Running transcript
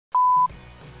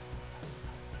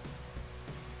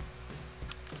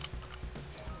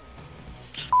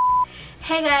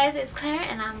Hey guys, it's Claire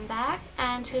and I'm back,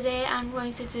 and today I'm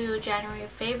going to do January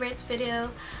favorites video.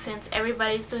 Since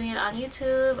everybody's doing it on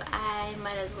YouTube, I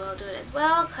might as well do it as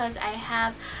well because I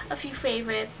have a few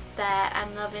favorites that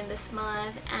I'm loving this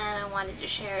month and I wanted to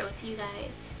share it with you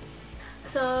guys.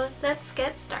 So let's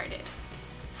get started.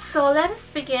 So let us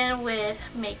begin with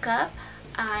makeup.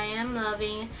 I am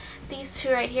loving these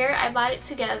two right here. I bought it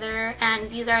together and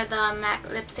these are the MAC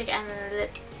lipstick and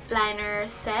lip liner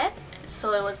set.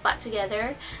 So it was bought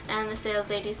together and the sales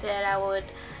lady said I would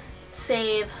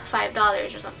save $5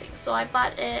 or something. So I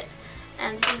bought it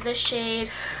and this is the shade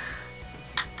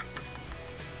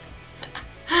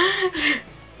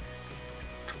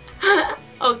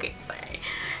okay, sorry.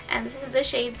 And this is the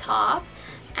shade Top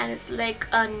and it's like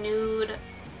a nude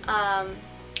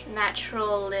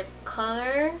natural lip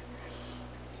color.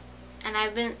 And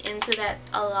I've been into that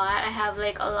a lot. I have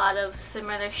like a lot of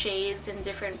similar shades in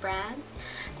different brands.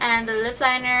 And the lip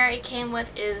liner it came with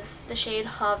is the shade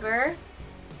Hover.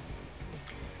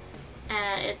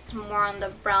 And it's more on the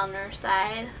browner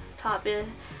side. Top it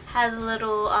has a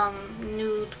little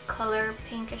nude color,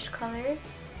 pinkish color.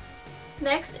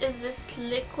 Next is this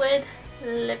liquid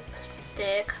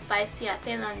lipstick by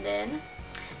Ciate London.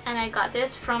 And I got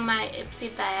this from my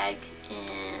Ipsy bag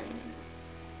in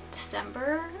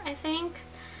December, I think,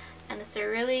 and it's a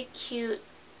really cute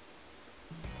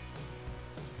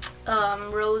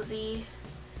rosy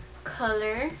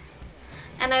color.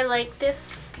 And I like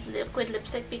this liquid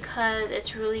lipstick because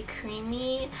it's really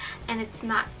creamy and it's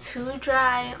not too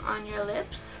dry on your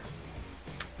lips,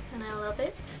 and I love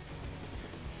it.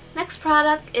 Next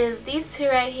product is these two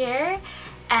right here,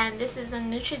 and this is the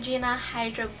Neutrogena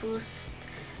Hydra Boost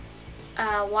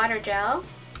water gel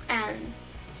and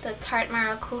the Tarte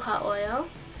Maracuja oil.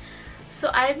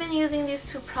 So I've been using these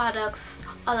two products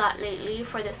a lot lately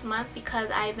for this month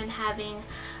because I've been having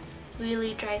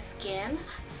really dry skin.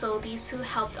 So these two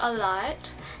helped a lot,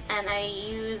 and I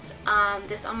use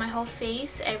this on my whole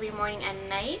face every morning and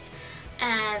night.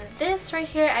 And this right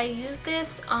here, I use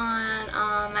this on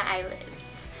my eyelids.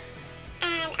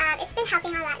 And it's been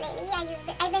helping a lot lately.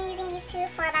 I've been using these two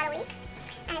for about a week.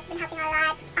 And it's been helping a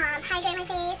lot hydrate my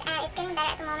face, and it's getting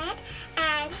better at the moment.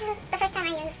 And this is the first time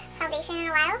I used foundation in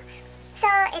a while, so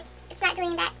it's not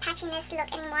doing that patchiness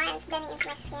look anymore, and it's blending into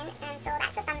my skin, and so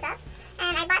that's a thumbs up.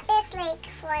 And I bought this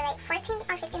for like $14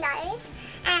 or $15,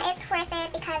 and it's worth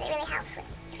it because it really helps with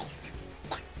your face.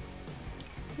 Yeah.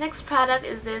 Next product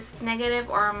is this Negative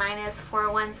or Minus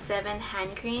 417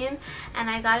 hand cream, and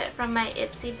I got it from my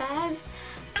Ipsy bag.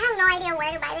 I have no idea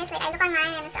where to buy this. Like, I look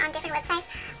online and it's on different websites,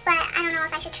 but I don't know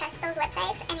if I should trust those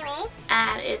websites anyway.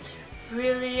 And it's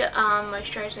really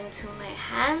moisturizing to my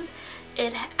hands.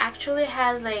 It actually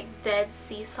has like dead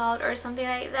sea salt or something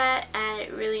like that, and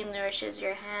it really nourishes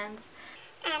your hands.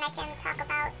 And I can talk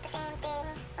about the same thing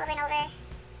over and over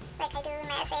like I do in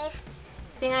my essays.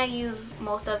 I think I use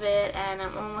most of it and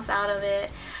I'm almost out of it,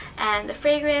 and the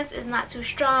fragrance is not too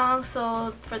strong,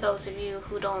 so for those of you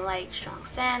who don't like strong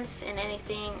scents in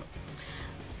anything,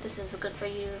 this is good for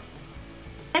you.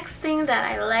 Next thing that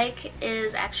I like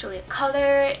is actually a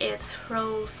color. It's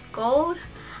rose gold.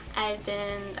 I've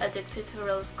been addicted to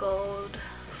rose gold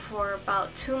for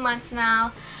about 2 months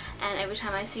now, and every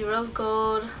time I see rose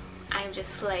gold I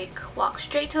just like walk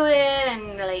straight to it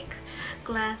and like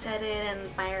glance at it and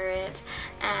admire it.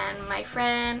 And my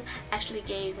friend actually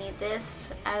gave me this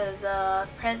as a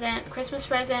present, Christmas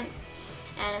present,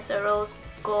 and it's a rose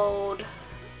gold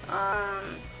I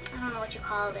don't know what you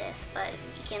call this, but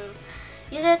you can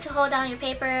use it to hold down your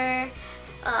paper,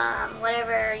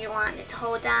 whatever you want it to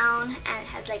hold down, and it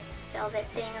has like this velvet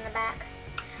thing on the back.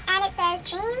 And it says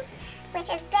Dream, which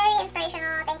is very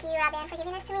inspirational. Thank you, Robin, for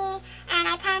giving this to me. And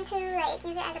I plan to like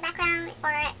use it as a background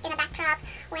or in a backdrop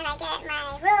when I get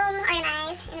my room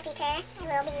organized in the future. I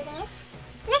will be using it.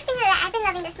 The next thing that I've been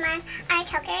loving this month are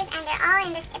chokers, and they're all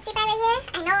in this Ipsy bag right here.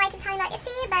 I know I keep talking about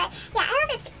Ipsy, but yeah, I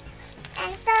love Ipsy.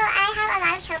 And so I have a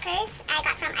lot of chokers. I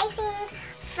got from Icings,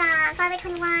 from Forever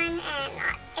 21, and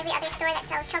every other store that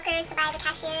sells chokers to buy the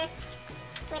cashier.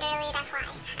 Literally, that's why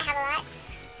I have a lot.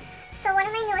 So one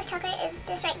of my newest chokers is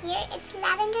this right here. It's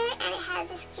lavender and it has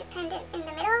this cute pendant in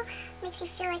the middle. Makes you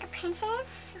feel like a princess,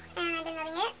 and I've been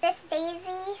loving it. This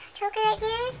daisy choker right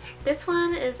here. This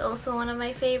one is also one of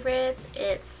my favorites.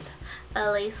 It's a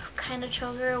lace kind of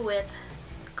choker with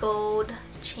gold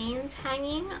chains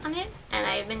hanging on it, and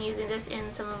I've been using this in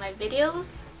some of my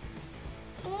videos.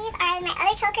 These are my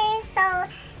other chokers. So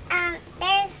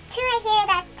there's two right here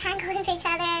that's tangled into each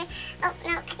other. Oh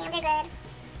no, I think they're good.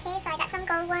 Okay, so I got some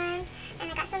gold ones,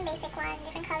 and I got some basic ones in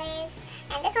different colors.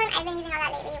 And this one I've been using a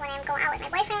lot lately when I'm going out with my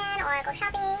boyfriend or go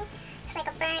shopping. It's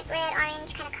like a burnt red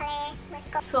orange kind of color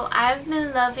with gold. So I've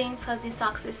been loving fuzzy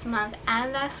socks this month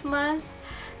and last month,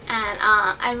 and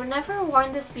I've never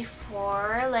worn this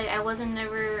before. Like I was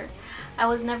never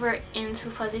into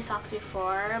fuzzy socks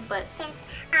before, but since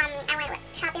I went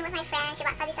shopping with my friend and she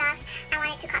bought fuzzy socks, I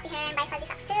wanted to copy her and buy fuzzy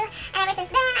socks too. And ever since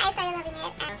then, I started loving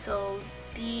it. And so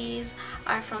these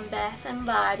are from Bath and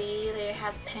Body. They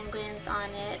have penguins on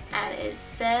it, and it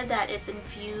said that it's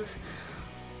infused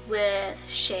with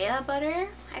shea butter,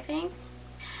 I think.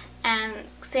 And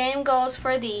same goes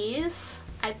for these.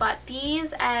 I bought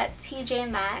these at TJ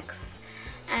Maxx,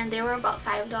 and they were about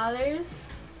 $5.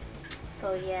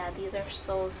 So yeah, these are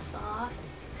so soft.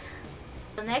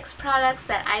 The next products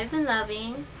that I've been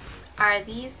loving are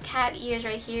these cat ears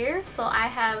right here. So I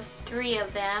have 3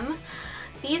 of them.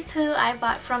 These 2 I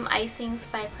bought from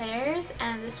Icings by Claire's,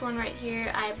 and this one right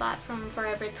here I bought from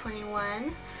Forever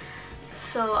 21.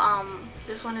 So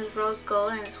this one is rose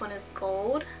gold and this one is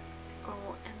gold.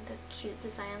 Oh, and the cute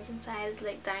designs inside is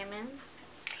like diamonds.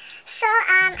 So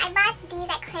I bought these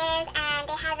at Claire's, and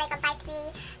they had like a buy 3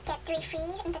 get 3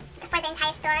 free for the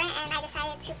entire store, and I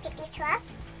decided to pick these 2 up.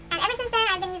 And ever since then,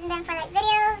 I've been using them for like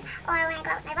videos, or when I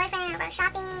go out with my boyfriend, or go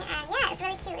shopping, and yeah, it's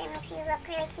really cute. It makes you look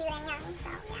really cute and young, so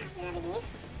yeah, really these.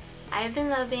 I've been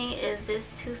loving is this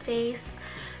Too Faced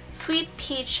Sweet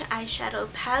Peach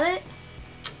eyeshadow palette,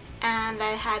 and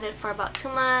I had it for about 2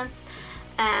 months,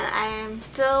 and I'm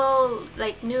still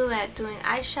like new at doing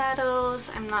eyeshadows.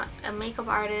 I'm not a makeup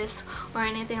artist or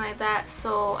anything like that,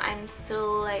 so I'm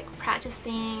still like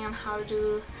practicing on how to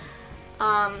do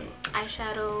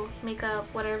eyeshadow, makeup,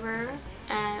 whatever.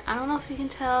 And I don't know if you can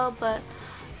tell, but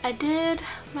I did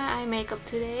my eye makeup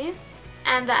today.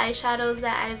 And the eyeshadows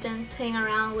that I've been playing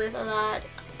around with a lot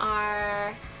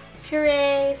are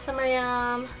Puree, Summer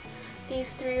Yum,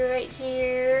 these 3 right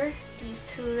here, these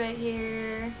 2 right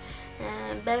here,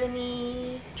 and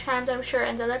Bellany, Charmed, I'm Sure,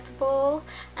 and Delectable.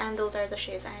 And those are the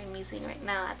shades I'm using right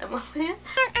now at the moment.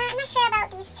 I'm not sure about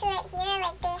these 2 right here.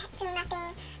 Like, they do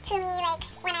nothing to me. Like,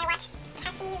 when I watched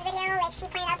Cassie's video, like, she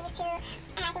pointed out these 2,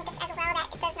 and I think this as well, that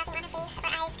it does nothing on her face or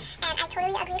eyes, and I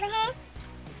totally agreed with her.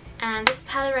 And this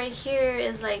palette right here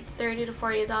is like $30 to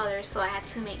 $40, so I had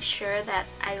to make sure that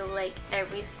I like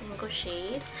every single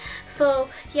shade. So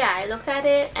yeah, I looked at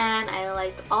it and I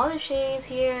liked all the shades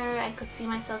here. I could see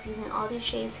myself using all these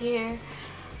shades here.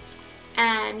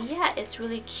 And yeah, it's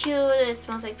really cute. It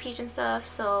smells like peach and stuff.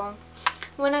 So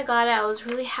when I got it, I was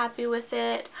really happy with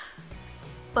it.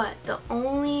 But the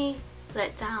only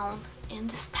letdown in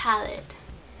this palette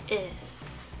is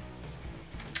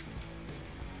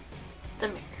the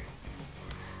mirror.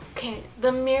 Okay,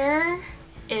 the mirror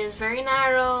is very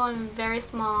narrow and very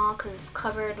small because it's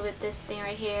covered with this thing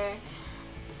right here,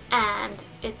 and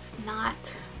it's not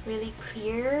really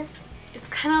clear. It's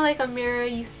kind of like a mirror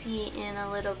you see in a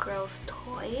little girl's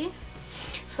toy.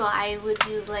 So I would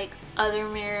use like other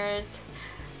mirrors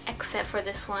except for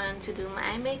this one to do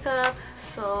my makeup.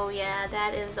 So yeah,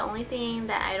 that is the only thing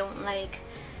that I don't like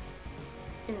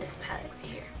in this palette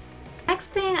right here. Next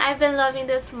thing I've been loving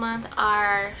this month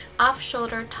are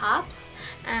off-shoulder tops,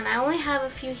 and I only have a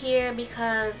few here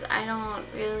because I don't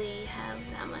really have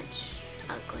that much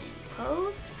outgoing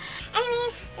clothes.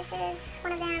 Anyways, this is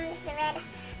one of them. This is a red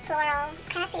floral,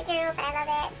 kind of see-through, but I love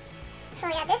it. So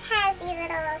yeah, this has these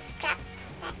little straps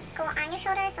that go on your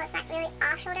shoulder, so it's not really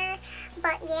off-shoulder,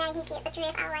 but yeah, you get the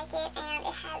drip. I like it, and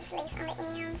it has lace on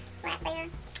the ends right there.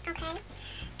 Okay,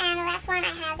 and the last one,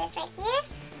 I have this right here.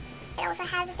 It also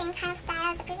has the same kind of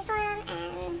style as the previous one,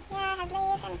 and yeah, it has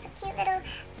lace and it's a cute little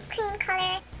cream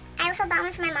color. I also bought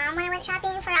one for my mom when I went shopping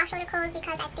for off-shoulder clothes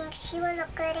because I think she would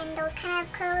look good in those kind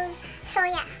of clothes. So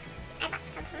yeah, I bought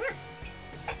some for my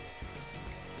mom.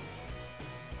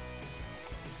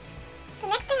 The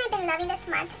next thing I've been loving this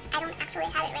month, I don't actually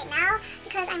have it right now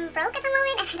because I'm broke at the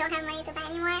moment and I don't have money to buy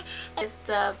anymore. It's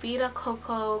the Vita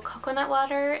Coco coconut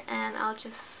water, and I'll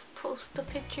just post a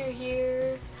picture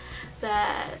here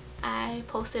that I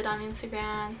posted on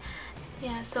Instagram.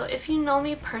 Yeah, so if you know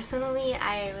me personally,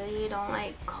 I really don't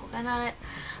like coconut,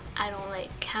 I don't like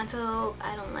cantaloupe,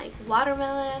 I don't like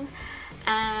watermelon,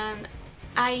 and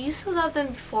I used to love them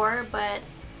before, but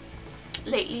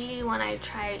lately when I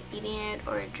tried eating it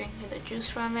or drinking the juice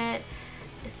from it,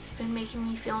 it's been making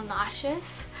me feel nauseous.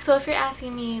 So if you're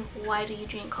asking me, why do you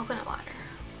drink coconut water?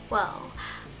 Well,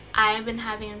 I've been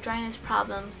having dryness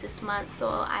problems this month, so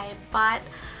I bought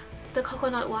the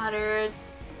coconut water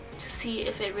to see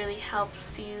if it really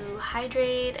helps you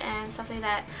hydrate and stuff like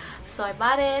that. So I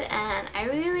bought it and I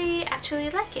really actually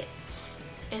like it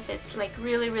if it's like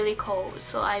really cold.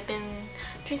 So I've been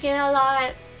drinking it a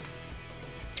lot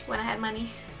when I had money.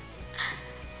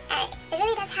 It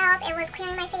really does help. It was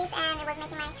clearing my face and it was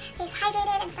making my face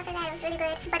hydrated and stuff like that. It was really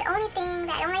good. But the only thing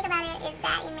that I don't like about it is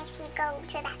that it makes you go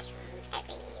to the bathroom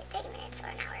every 30 minutes or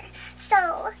an hour.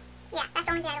 So yeah, that's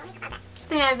the only thing I don't like about that. The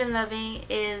thing I've been loving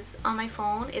is on my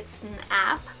phone. It's an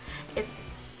app. It's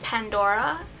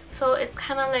Pandora. So it's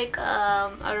kind of like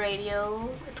a radio.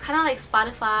 It's kind of like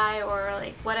Spotify or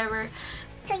like whatever.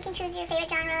 So you can choose your favorite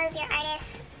genres, your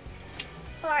artists,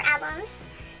 or albums,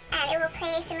 and it will play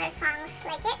similar songs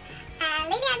like it. And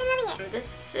lately I've been loving it.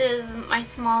 This is my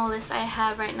small list I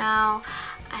have right now.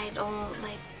 I don't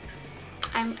like,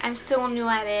 I'm still new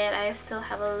at it. I still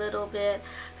have a little bit.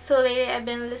 So lately I've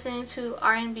been listening to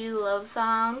R&B love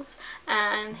songs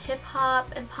and hip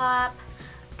hop and pop,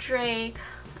 Drake,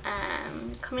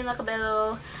 Camila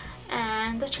Cabello,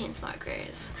 and the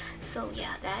Chainsmokers. So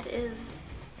yeah, that is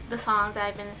the songs that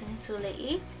I've been listening to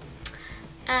lately.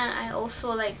 And I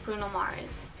also like Bruno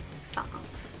Mars songs.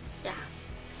 Yeah,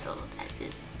 so that's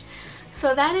it.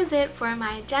 So that is it for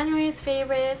my January's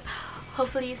favorites.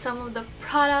 Hopefully some of the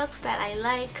products that I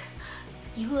like,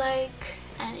 you like,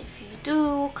 and if you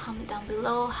do, comment down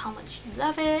below how much you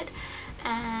love it,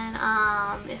 and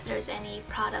if there's any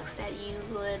products that you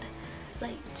would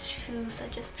like to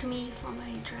suggest to me for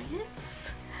my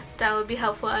dryness, that would be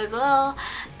helpful as well.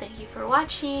 Thank you for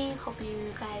watching. Hope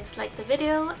you guys liked the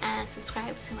video and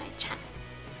subscribe to my channel.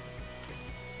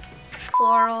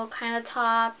 Floral kind of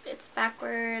top. It's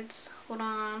backwards. Hold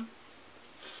on.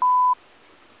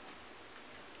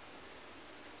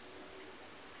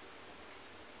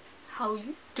 How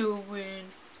you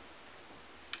doing?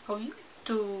 How you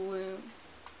doing?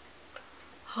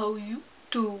 How you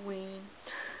doing?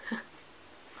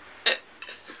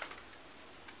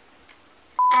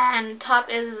 And top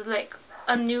is like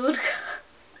a nude.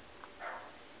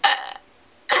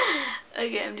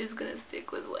 Okay, I'm just gonna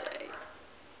stick with what I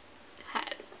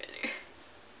had earlier.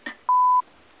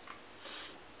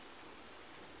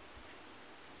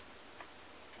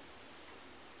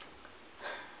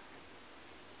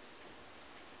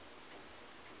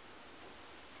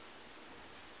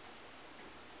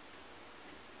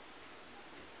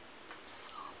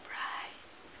 So bright.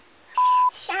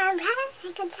 Shine bright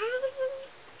like a diamond.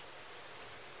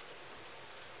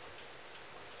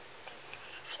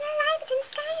 See the light between the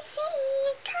sky and sea.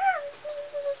 It calms me.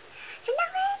 So now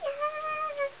I know.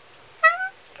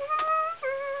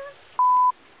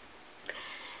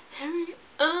 Hurry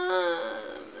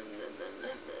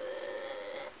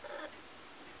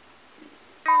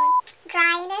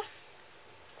Dryness.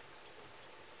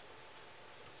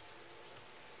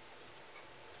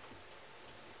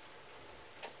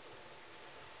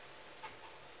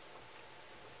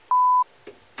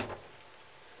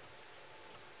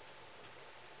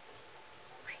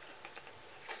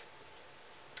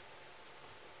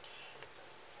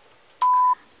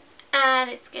 And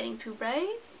it's getting too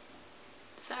bright.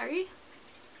 Sorry.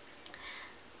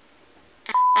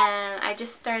 And I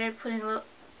just started putting a little.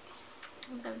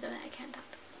 I can't talk.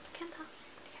 I can't talk.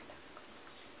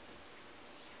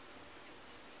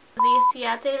 The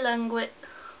siate languid.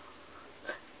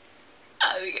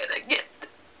 I'm gonna get.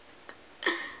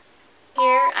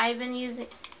 Here I've been using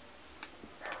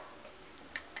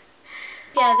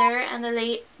together, and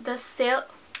the sale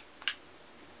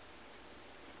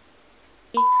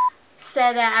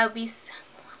said that I would be